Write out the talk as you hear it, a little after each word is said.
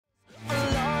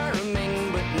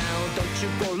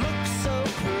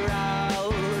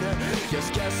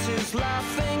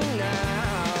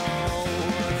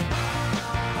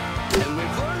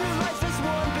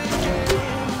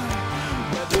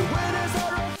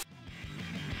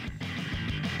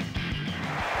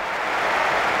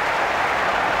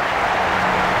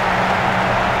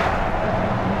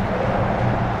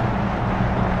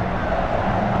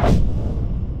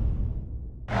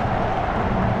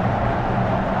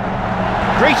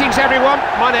Greetings everyone,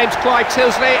 my name's Clive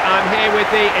Tilsley, I'm here with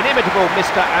the inimitable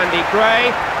Mr. Andy Gray.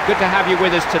 Good to have you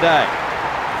with us today.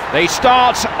 The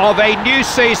start of a new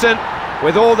season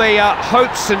with all the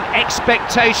hopes and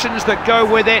expectations that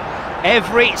go with it.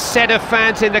 Every set of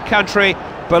fans in the country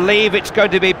believe it's going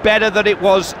to be better than it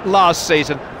was last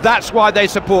season. That's why they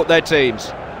support their teams.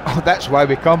 Oh, that's why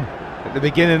we come at the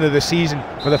beginning of the season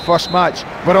for the first match.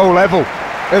 We're all level.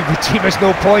 Every team has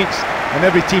no points and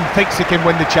every team thinks they can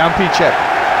win the championship.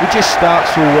 We just start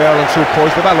so well and so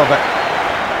positive. I love it.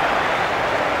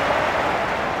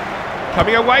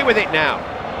 Coming away with it now.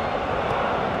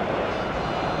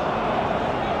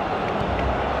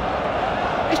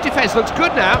 This defence looks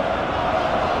good now.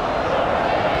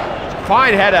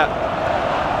 Fine header.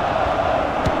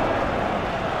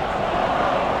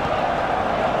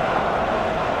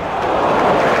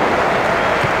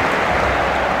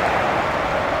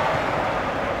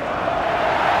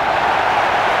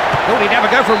 Thought he'd never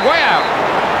go from way out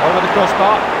over the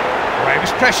crossbar. Well, he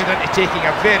was pressured into taking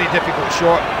a very difficult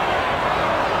shot.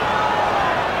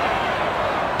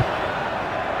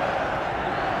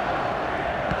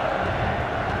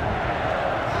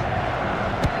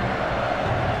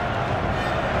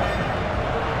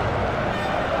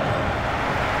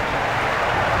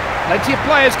 Plenty of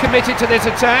players committed to this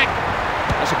attack.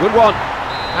 That's a good one.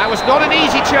 That was not an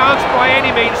easy chance by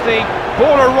any means. The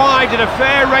ball arrived at a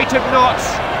fair rate of knots.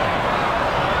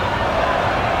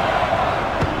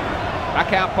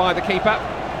 Back out by the keeper.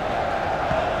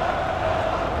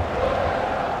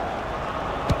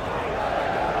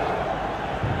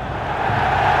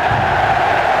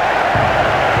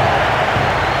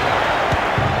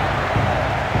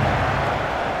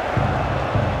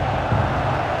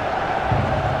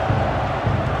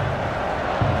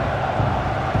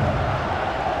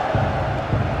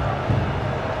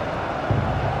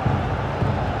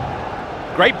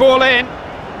 Great ball in.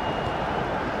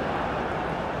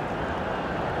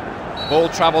 Ball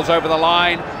travels over the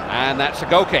line, and that's a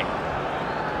goal kick.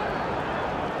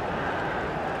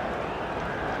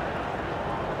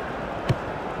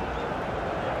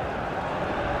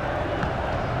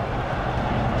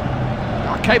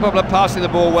 Capable of passing the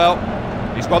ball well.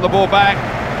 He's got the ball back.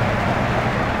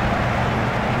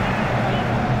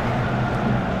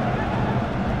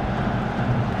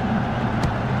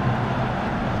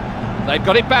 They've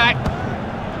got it back.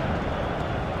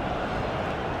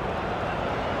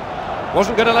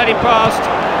 Wasn't going to let him past.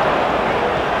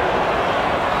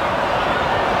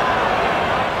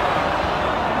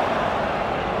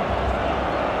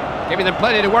 Giving them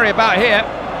plenty to worry about here.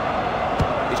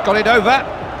 He's got it over.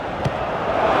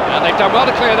 And they've done well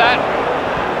to clear that.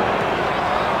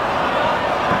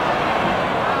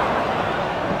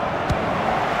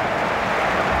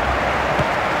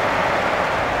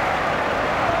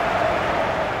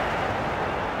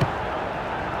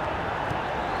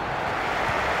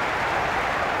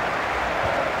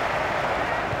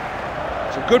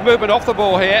 Some good movement off the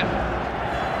ball here.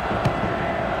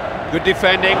 Good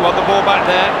defending, won the ball back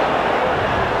there.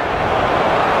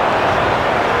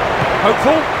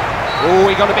 Hopeful. Oh,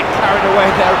 he got a bit carried away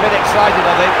there, a bit excited,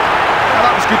 I think. Well,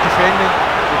 that was good defending.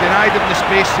 They denied him the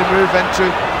space to move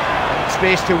into,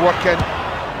 space to work in.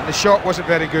 And the shot wasn't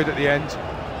very good at the end.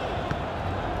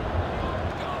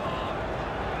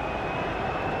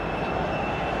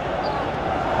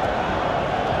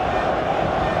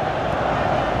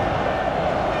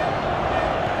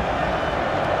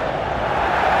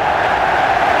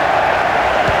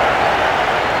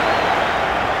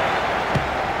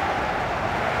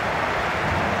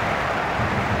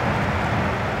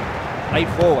 Late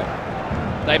forward.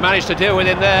 They managed to deal with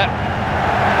him there.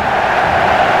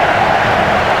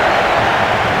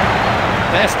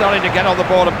 They're starting to get on the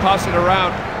ball and pass it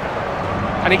around.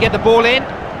 Can he get the ball in?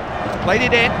 He's played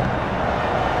it in.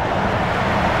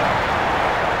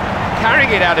 Carrying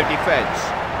it out of defence.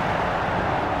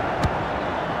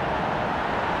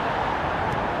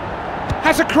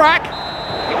 Has a crack.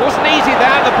 It wasn't easy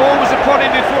there. The ball was upon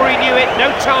him before he knew it. No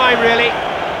time really.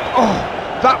 Oh,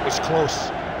 that was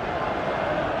close.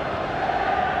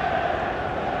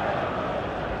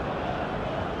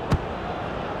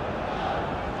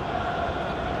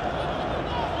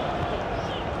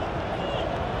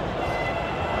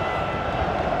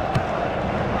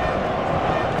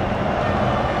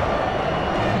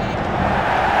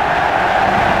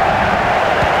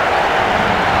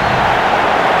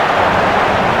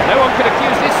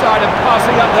 Of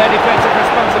passing up their defensive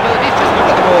responsibilities. Just look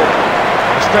at the ball.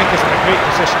 The striker's in a great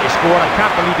position to score. I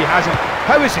can't believe he hasn't.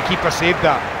 How has the keeper saved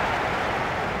that?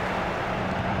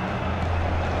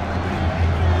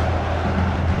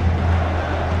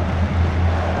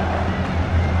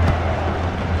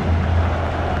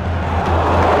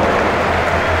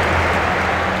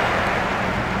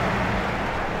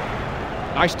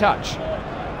 Nice touch.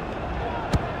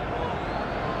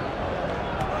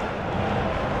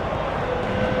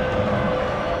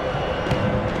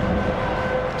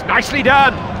 It's nicely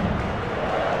done.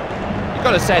 You've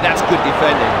got to say that's good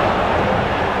defending.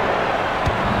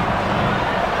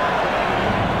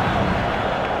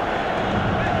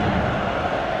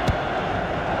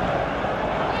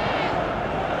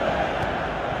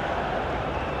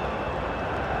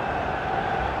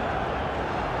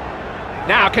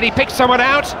 Now, can he pick someone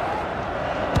out?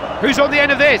 Who's on the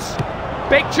end of this?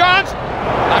 Big chance!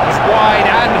 That was wide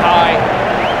and high.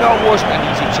 No, it wasn't an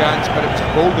easy chance, but it was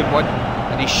a golden one,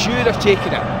 and he should have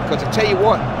taken it, because I tell you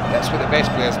what, that's what the best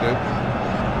players do.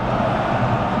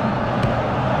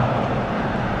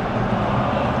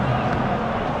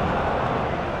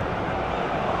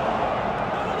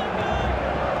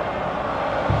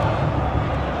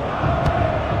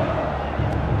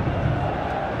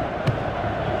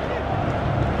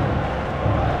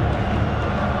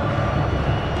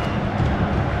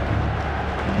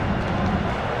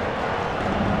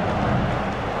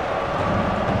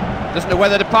 Doesn't know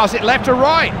whether to pass it left or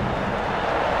right.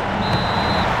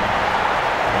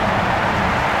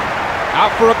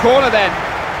 Out for a corner then.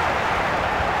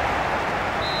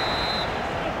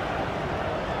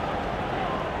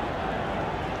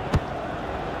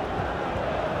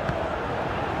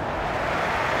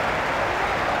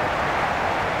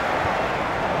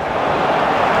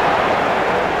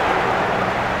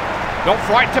 Not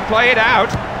frightened to play it out.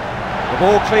 The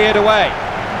ball cleared away.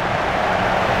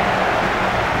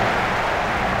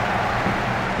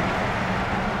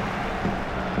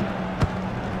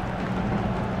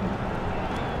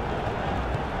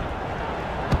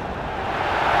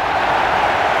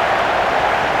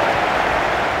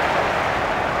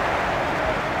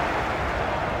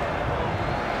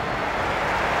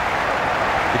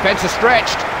 Defence is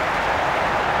stretched.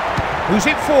 Who's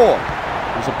it for?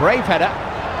 It was a brave header.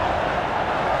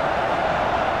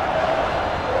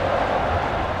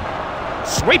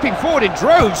 Sweeping forward in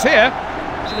droves here.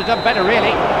 Should have done better,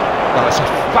 really. Well, it's a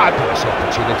fabulous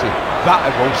opportunity, that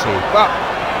I will say, but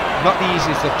not the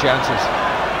easiest of chances.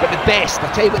 But the best,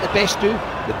 I tell you what the best do,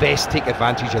 the best take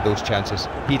advantage of those chances.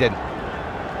 He didn't.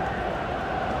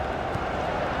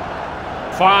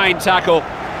 Fine tackle.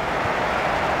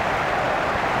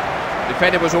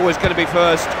 Defender was always going to be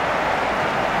first.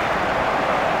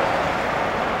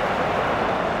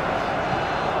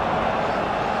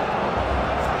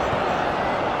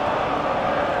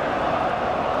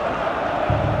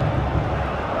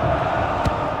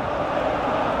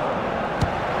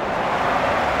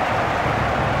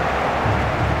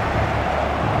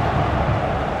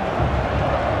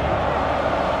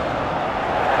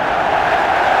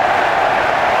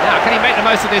 Now, can he make the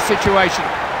most of this situation?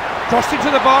 Crossed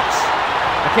into the box.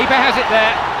 The keeper has it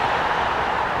there.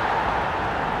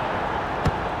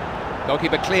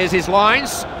 Goalkeeper clears his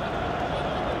lines.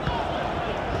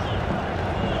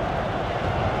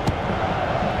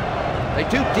 They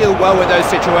do deal well with those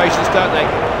situations, don't they?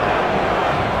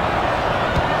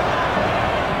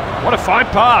 What a fine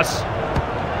pass.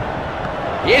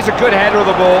 He is a good header of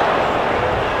the ball.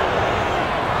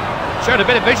 Showed a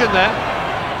bit of vision there.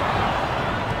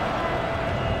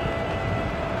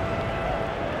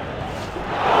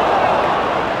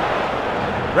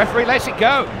 Referee lets it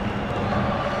go.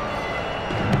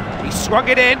 He swung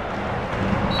it in.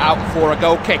 Out for a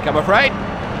goal kick, I'm afraid.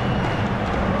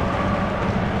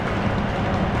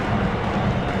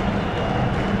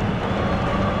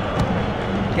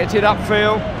 Gets it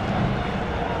upfield.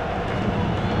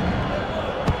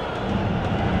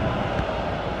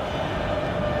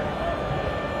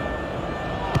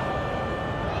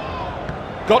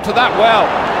 Got to that well.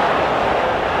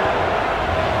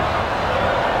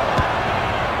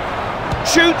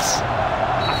 Shoots.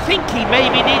 I think he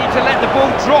maybe needed to let the ball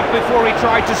drop before he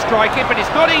tried to strike it, but it's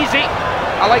not easy.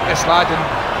 I like this lad, and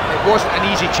it wasn't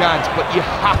an easy chance, but you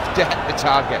have to hit the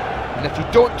target. And if you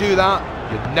don't do that,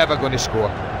 you're never going to score.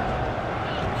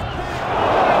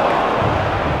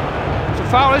 It's a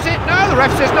foul, is it? No, the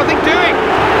ref says nothing doing.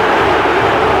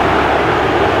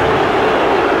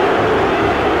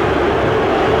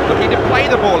 Looking to play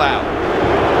the ball out.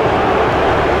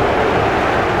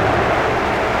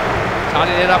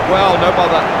 Tidying it up well, no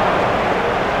bother.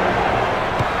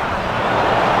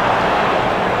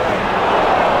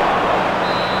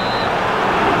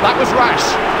 That was rash,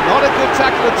 not a good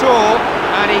tackle at all,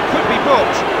 and he could be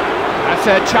booked. That's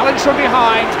a challenge from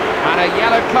behind, and a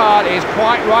yellow card is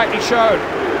quite rightly shown.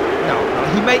 No,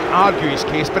 he might argue his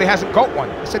case, but he hasn't got one.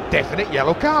 It's a definite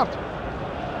yellow card.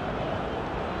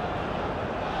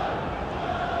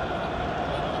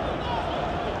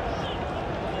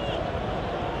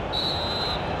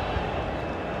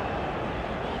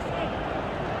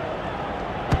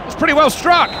 Really well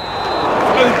struck.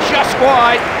 Flew just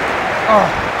wide. Oh,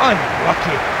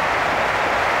 unlucky.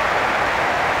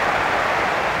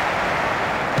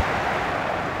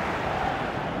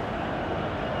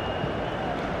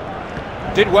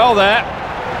 Did well there.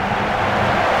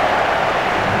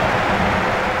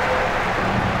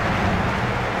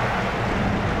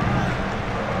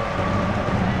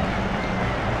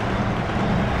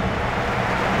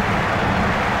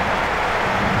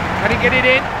 Can he get it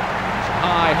in?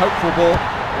 High, hopeful ball.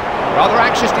 Rather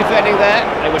anxious defending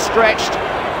there. They were stretched.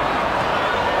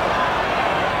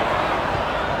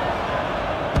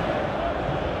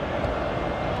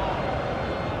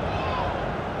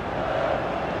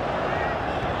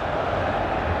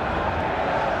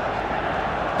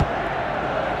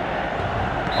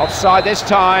 Offside this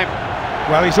time.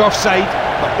 Well, he's offside,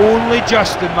 but only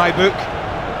just in my book.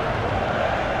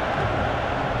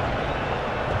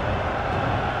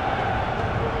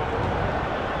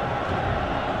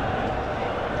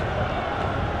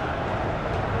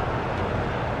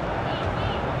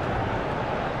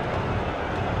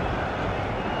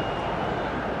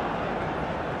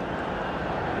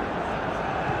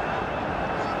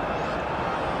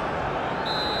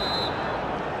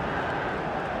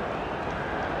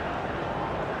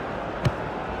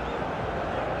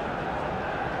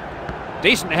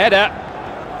 Decent header.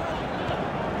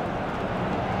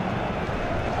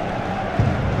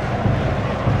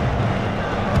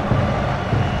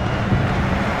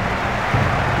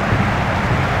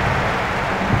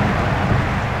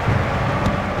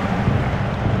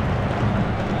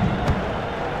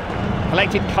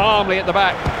 Collected calmly at the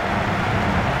back.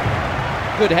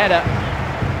 Good header.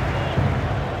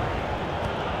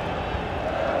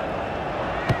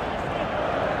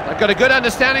 They've got a good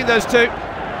understanding, those two.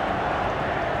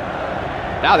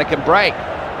 Now they can break.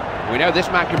 We know this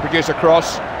man can produce a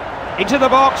cross. Into the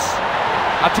box.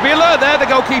 Had to be alert there, the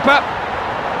goalkeeper.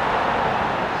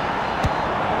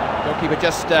 Goalkeeper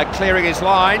just clearing his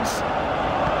lines.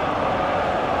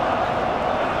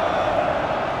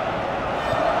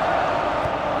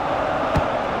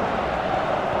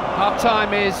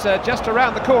 Half-time is just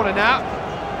around the corner now,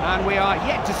 and we are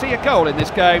yet to see a goal in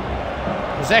this game.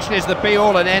 Possession is the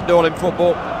be-all and end-all in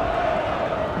football.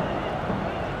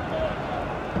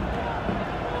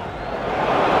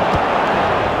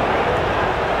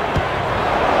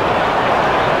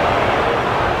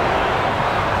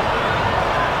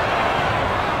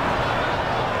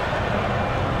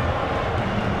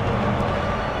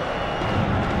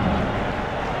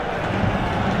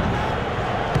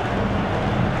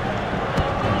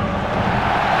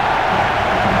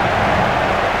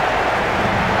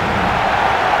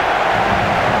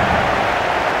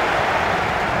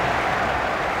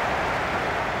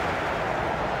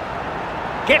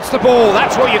 Gets the ball,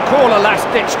 that's what you call a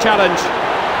last-ditch challenge.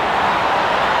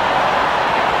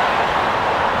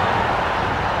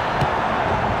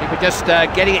 Keeper just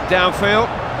getting it downfield.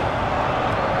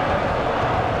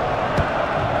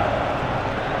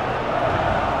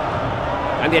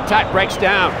 And the attack breaks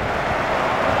down.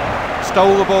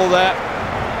 Stole the ball there.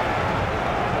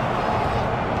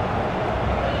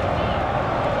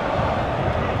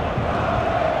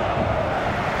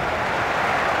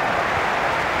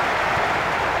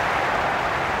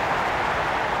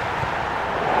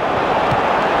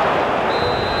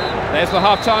 There's the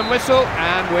half-time whistle,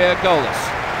 and we're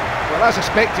goalless. Well, as a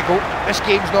spectacle, this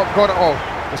game's not gone at all.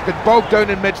 It's been bogged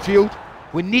down in midfield.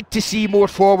 We need to see more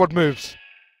forward moves.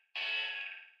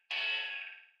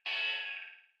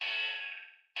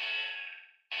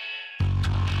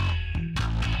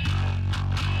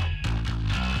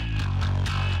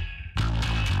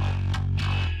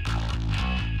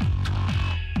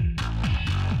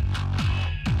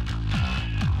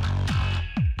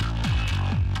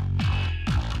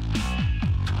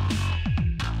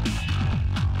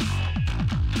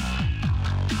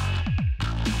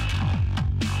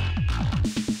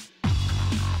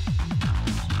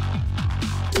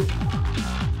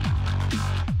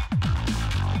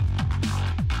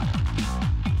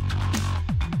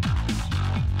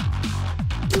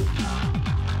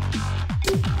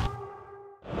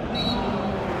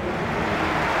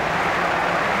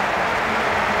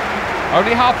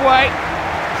 Only halfway,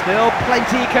 still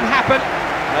plenty can happen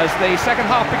as the second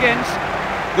half begins.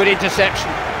 Good interception.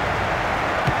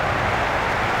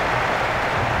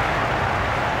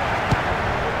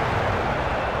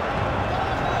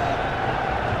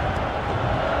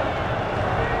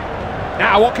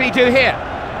 Now what can he do here?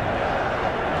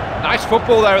 Nice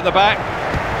football there at the back.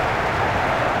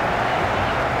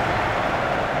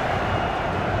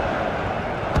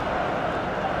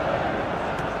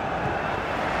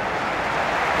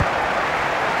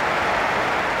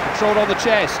 controlled on the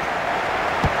chest.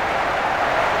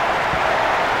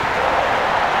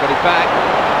 Got it back.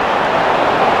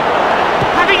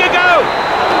 Having a go!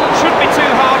 Shouldn't be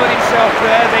too hard on himself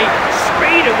there. The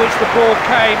speed at which the ball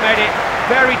came made it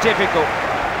very difficult.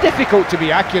 Difficult to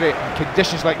be accurate in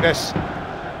conditions like this.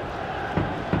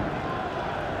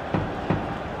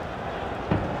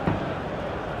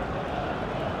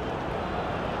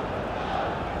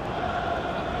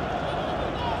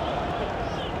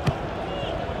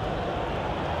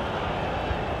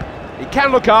 He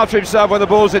can look after himself when the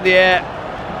ball's in the air.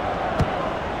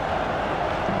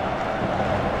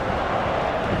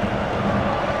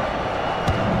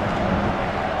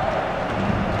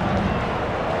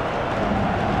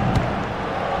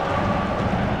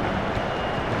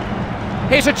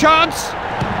 Here's a chance.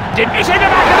 It's in the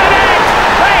back of the net.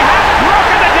 They have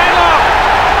broken the deadlock.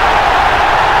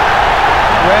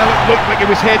 Well, it looked like it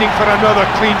was heading for another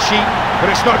clean sheet, but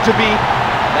it's not to be.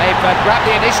 They've grabbed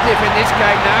the initiative in this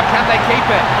game now. Can they keep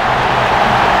it?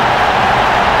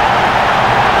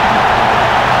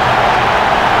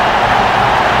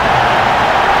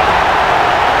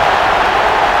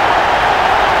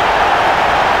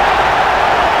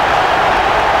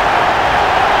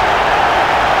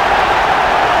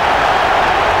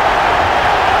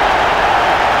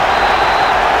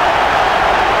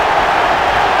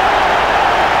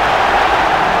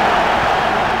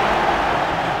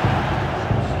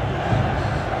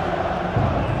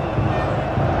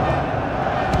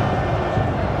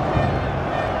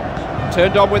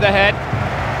 Turned on with the head.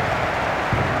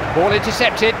 Ball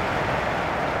intercepted.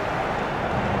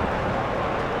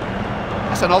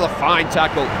 That's another fine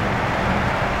tackle.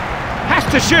 Has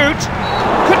to shoot.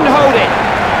 Couldn't hold it.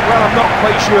 Well, I'm not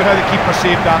quite sure how the keeper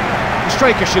saved that. The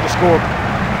striker should have scored.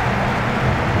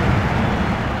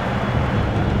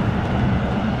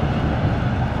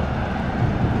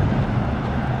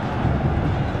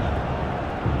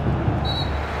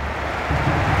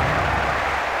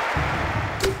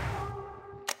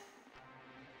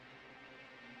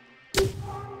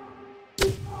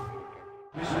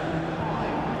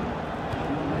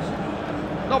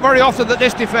 Not very often that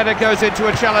this defender goes into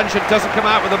a challenge and doesn't come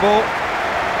out with the ball.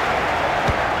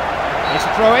 Here's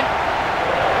a throw-in.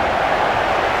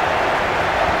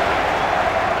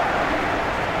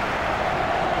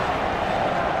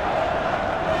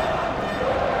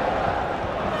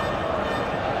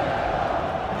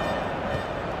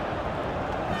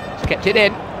 He's kept it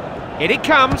in. In it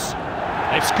comes.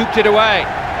 They've scooped it away.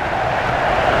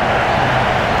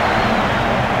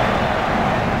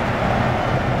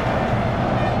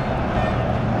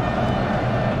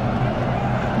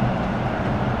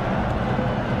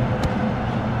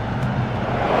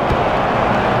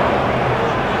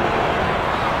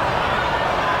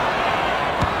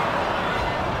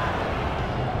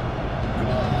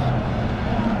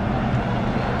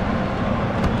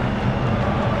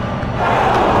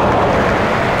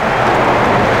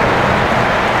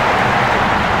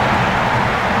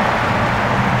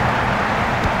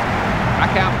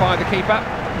 Out by the keeper.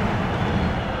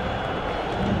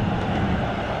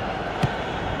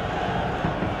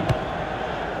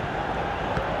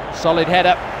 Solid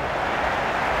header.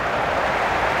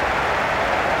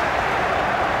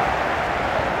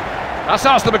 Let's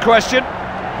ask them a question.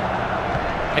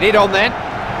 Get it on then.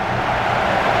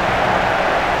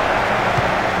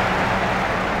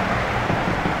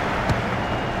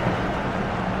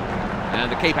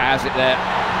 And the keeper has it there.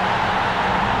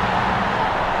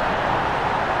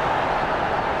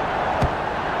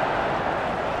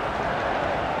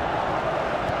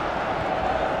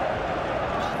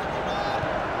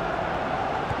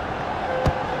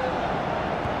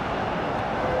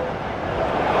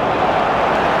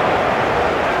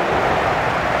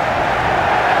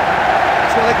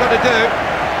 That's what they've got to do.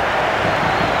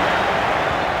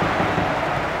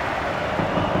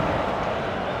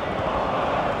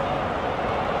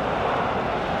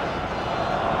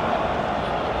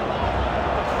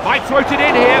 Might float it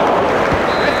in here.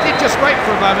 Did just wait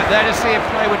for a moment there to see if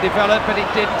play would develop, but it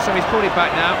didn't, so he's pulled it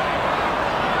back now.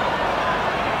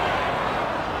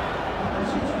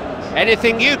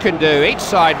 Anything you can do, each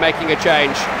side making a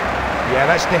change. Yeah,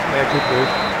 that's definitely a good move.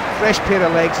 Fresh pair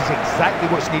of legs is exactly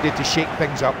what's needed to shake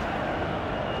things up.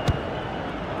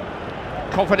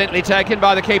 Confidently taken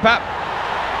by the keeper.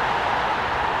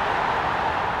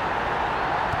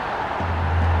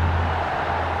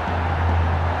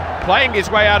 Playing his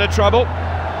way out of trouble.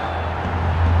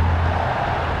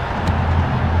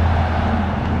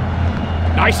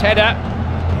 Nice header.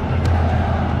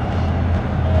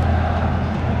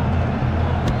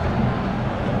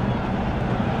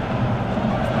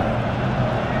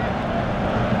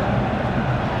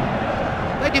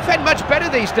 They defend much better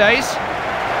these days.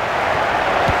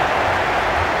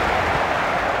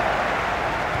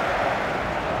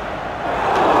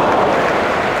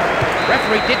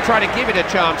 Referee did try to give it a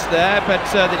chance there, but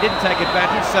they didn't take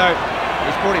advantage, so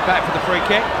he's brought it back for the free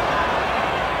kick.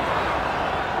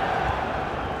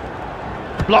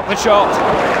 Block the shot.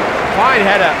 Fine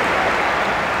header.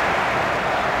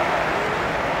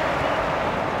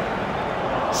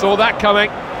 Saw that coming.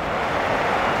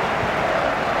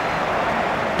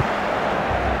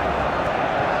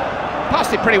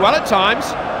 Passed it pretty well at times.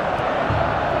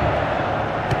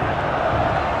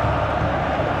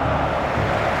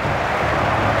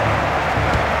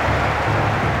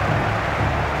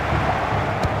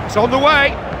 It's on the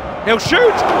way. He'll shoot.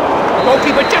 The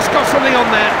goalkeeper just got something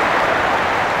on there.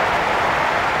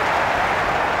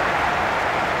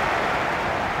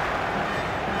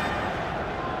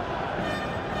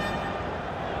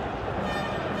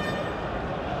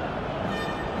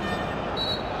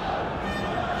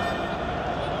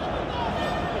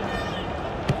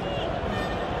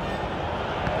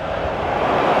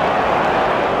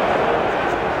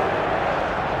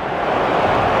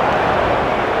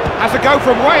 Has to go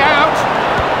from way out.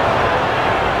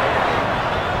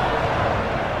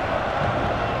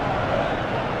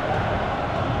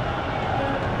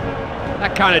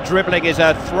 That kind of dribbling is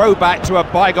a throwback to a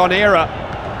bygone era.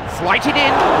 Flighted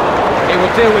in. He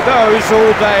will deal with those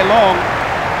all day long.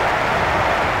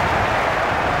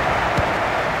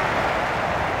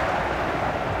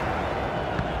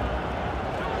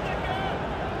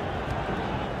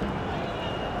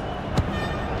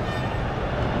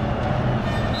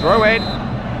 Throw in.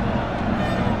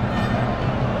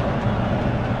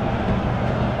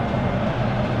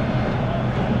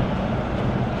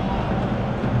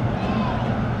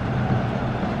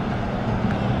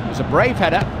 It was a brave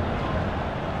header.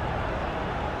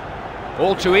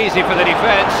 All too easy for the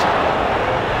defence.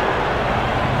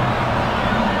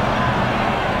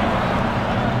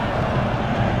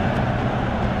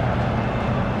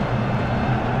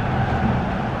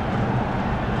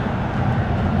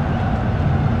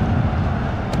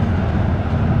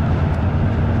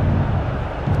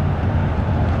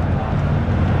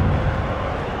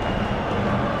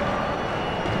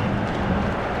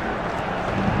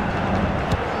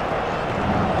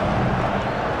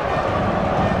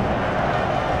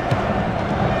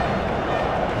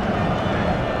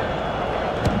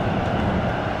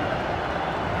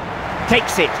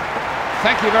 Takes it.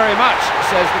 Thank you very much,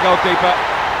 says the goalkeeper.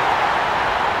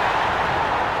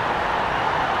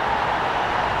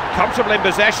 Comfortable in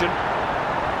possession.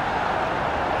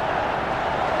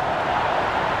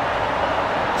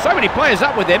 So many players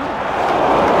up with him.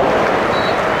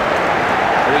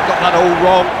 But he got that all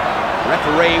wrong. The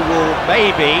referee will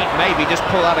maybe just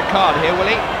pull out a card here, will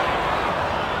he?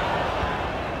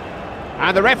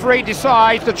 And the referee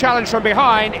decides the challenge from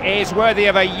behind is worthy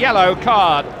of a yellow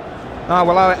card.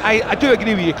 Well, I do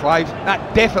agree with you, Clive.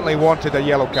 That definitely wanted a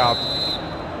yellow card.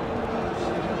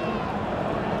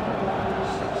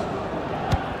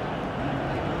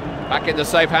 Back in the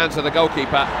safe hands of the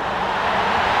goalkeeper.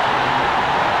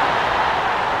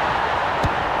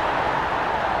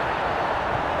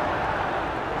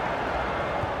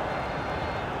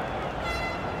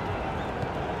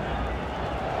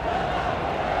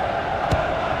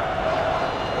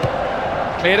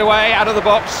 Cleared away, out of the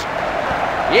box.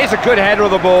 He is a good header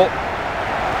of the ball.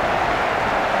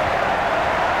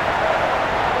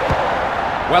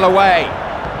 Well away.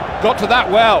 Got to that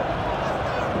well.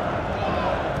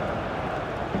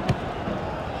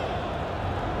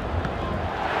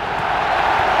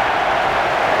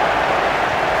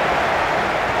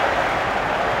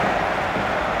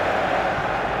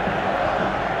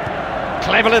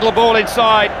 Clever little ball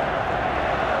inside.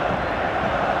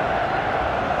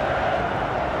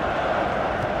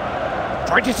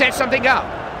 Trying to set something up.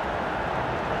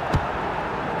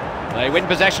 They win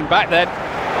possession back then.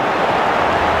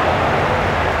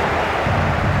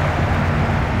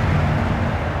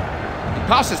 He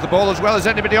passes the ball as well as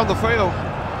anybody on the field.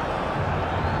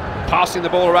 Passing the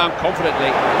ball around confidently.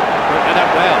 Working it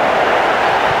out well.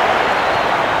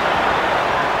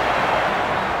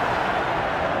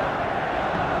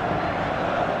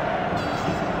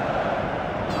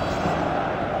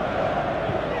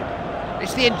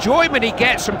 It's the enjoyment he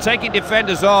gets from taking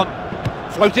defenders on.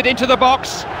 Floated into the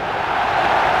box.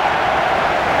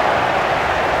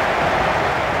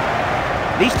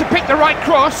 Needs to pick the right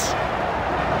cross.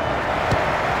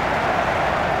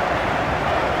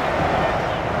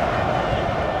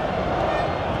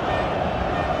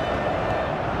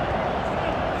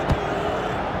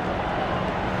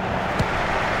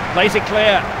 Plays it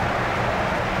clear.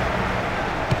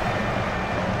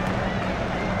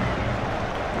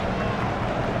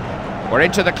 We're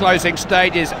into the closing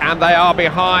stages and they are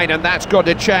behind, and that's got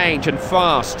to change, and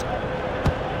fast.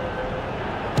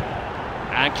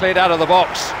 And cleared out of the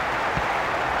box.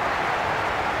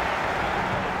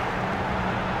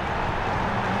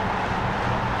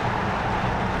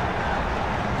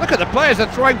 Look at the players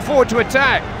are throwing forward to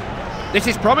attack. This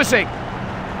is promising.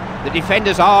 The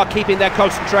defenders are keeping their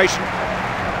concentration.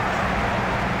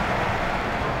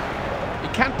 He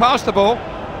can pass the ball.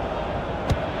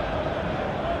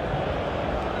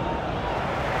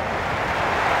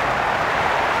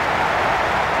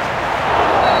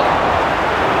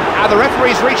 Now the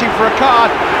referee's reaching for a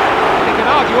card. He can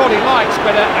argue all he likes,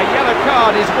 but a yellow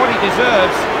card is what he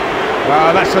deserves.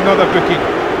 Ah, that's another booking.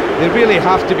 They really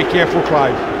have to be careful,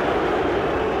 Clive.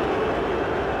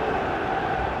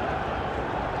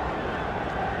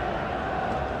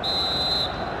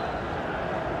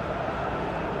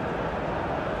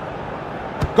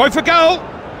 Going for goal!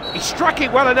 He struck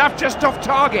it well enough, just off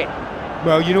target.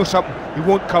 Well, you know something, he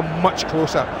won't come much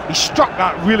closer. He struck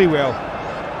that really well.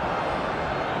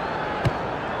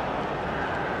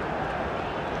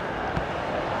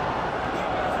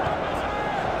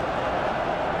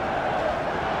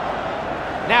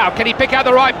 Now, can he pick out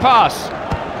the right pass?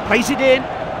 Plays it in.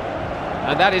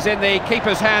 And that is in the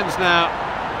keeper's hands now.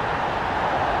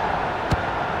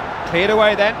 Cleared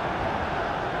away then.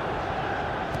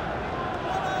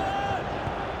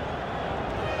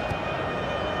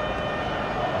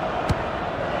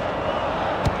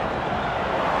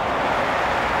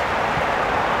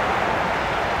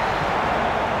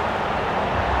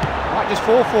 Might just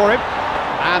fall for him.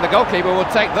 And the goalkeeper will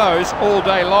take those all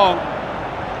day long.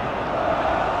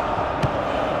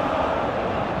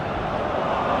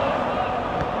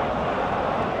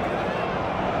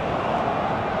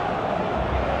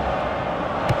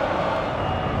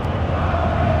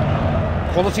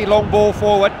 Quality long ball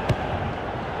forward.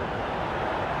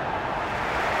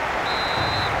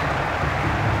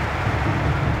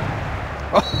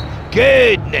 Oh,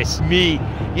 goodness me.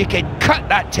 You can cut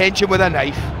that tension with a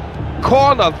knife.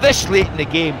 Corner this late in the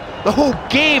game. The whole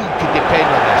game could depend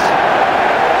on this.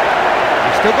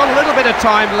 They've still got a little bit of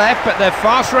time left, but they're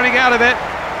fast running out of it.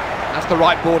 That's the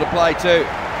right ball to play too.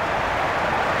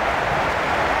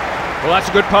 Well, that's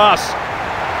a good pass.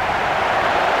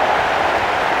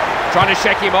 Trying to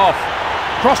shake him off.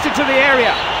 Crossed into the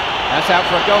area. That's out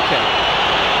for a goal kick.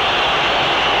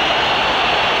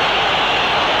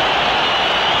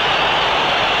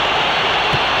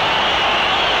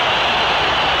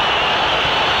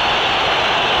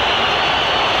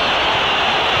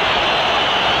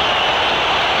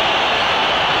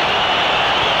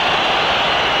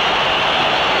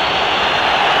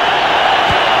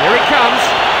 Here it comes.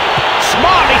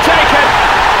 Smartly taken.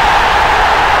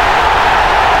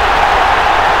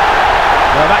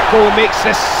 Well, that goal makes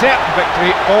this certain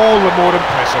victory all the more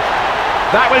impressive.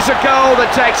 That was a goal that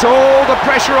takes all the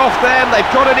pressure off them. They've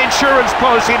got an insurance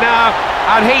policy now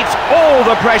and heats all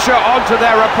the pressure onto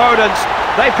their opponents.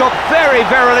 They've got very,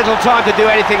 very little time to do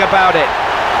anything about it.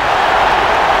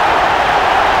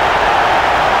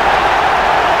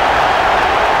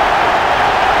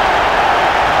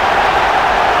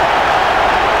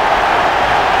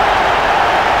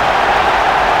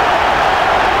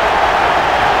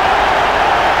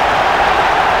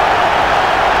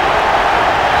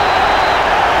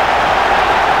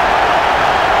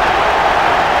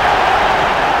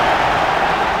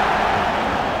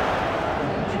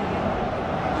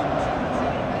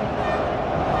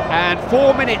 And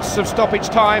 4 minutes of stoppage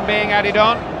time being added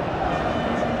on.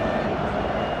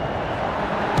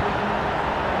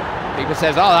 Keeper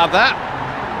says, I'll have that.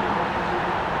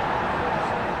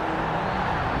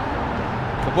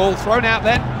 The ball thrown out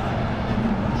then.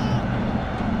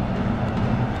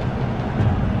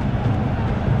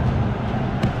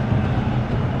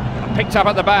 Picked up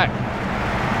at the back.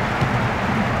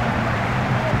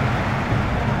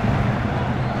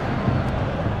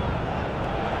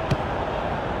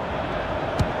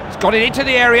 Got it into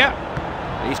the area.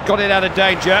 He's got it out of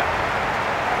danger.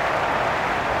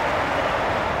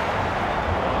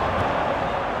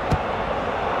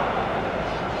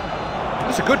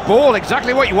 That's a good ball,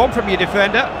 exactly what you want from your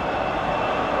defender.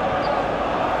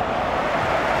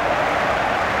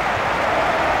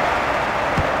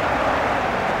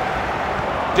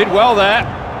 Did well there.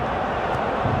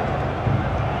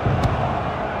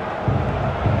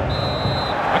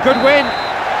 A good win.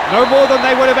 No more than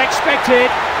they would have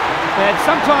expected. But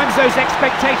sometimes those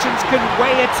expectations can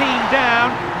weigh a team down.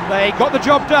 They got the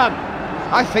job done.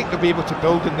 I think they'll be able to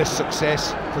build on this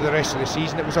success for the rest of the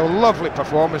season. It was a lovely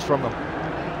performance from them.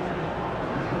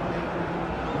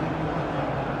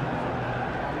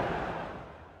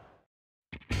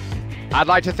 I'd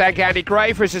like to thank Andy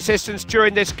Gray for his assistance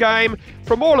during this game.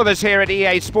 From all of us here at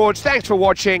EA Sports, thanks for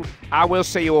watching, and we'll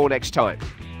see you all next time.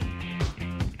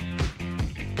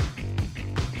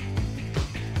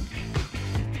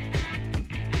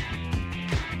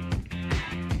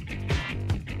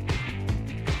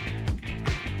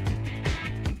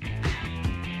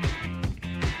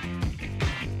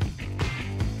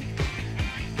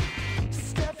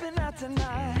 Stepping out tonight.